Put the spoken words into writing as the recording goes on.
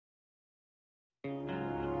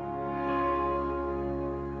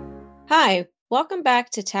Hi, welcome back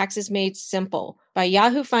to Taxes Made Simple by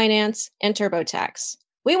Yahoo Finance and TurboTax.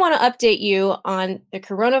 We want to update you on the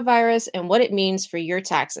coronavirus and what it means for your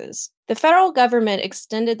taxes. The federal government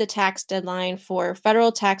extended the tax deadline for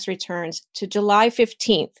federal tax returns to July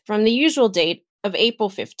 15th from the usual date of April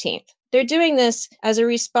 15th. They're doing this as a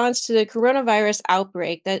response to the coronavirus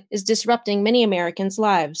outbreak that is disrupting many Americans'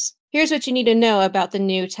 lives. Here's what you need to know about the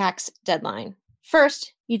new tax deadline.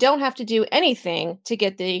 First, you don't have to do anything to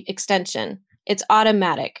get the extension. It's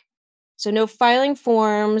automatic. So no filing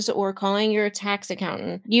forms or calling your tax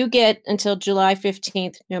accountant. You get until July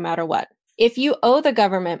 15th no matter what. If you owe the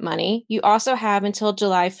government money, you also have until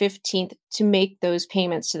July 15th to make those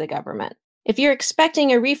payments to the government. If you're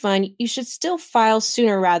expecting a refund, you should still file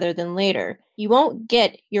sooner rather than later. You won't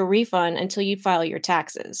get your refund until you file your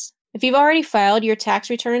taxes. If you've already filed your tax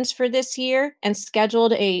returns for this year and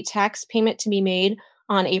scheduled a tax payment to be made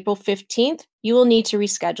on April 15th, you will need to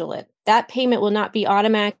reschedule it. That payment will not be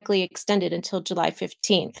automatically extended until July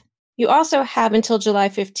 15th. You also have until July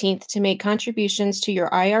 15th to make contributions to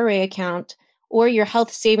your IRA account or your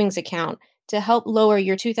health savings account to help lower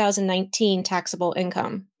your 2019 taxable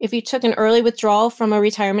income. If you took an early withdrawal from a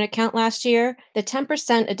retirement account last year, the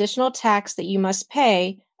 10% additional tax that you must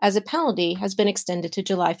pay as a penalty has been extended to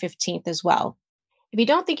July 15th as well. If you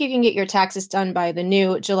don't think you can get your taxes done by the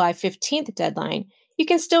new July 15th deadline, you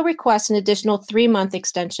can still request an additional 3-month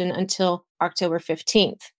extension until October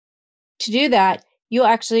 15th. To do that, you'll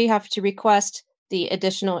actually have to request the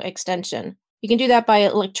additional extension. You can do that by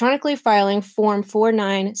electronically filing Form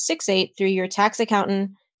 4968 through your tax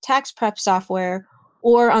accountant, tax prep software,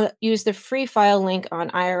 or use the free file link on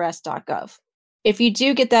irs.gov. If you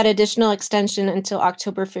do get that additional extension until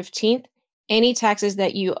October 15th, any taxes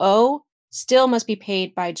that you owe still must be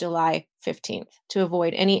paid by July 15th to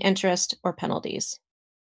avoid any interest or penalties.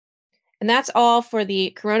 And that's all for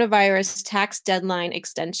the coronavirus tax deadline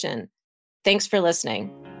extension. Thanks for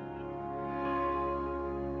listening.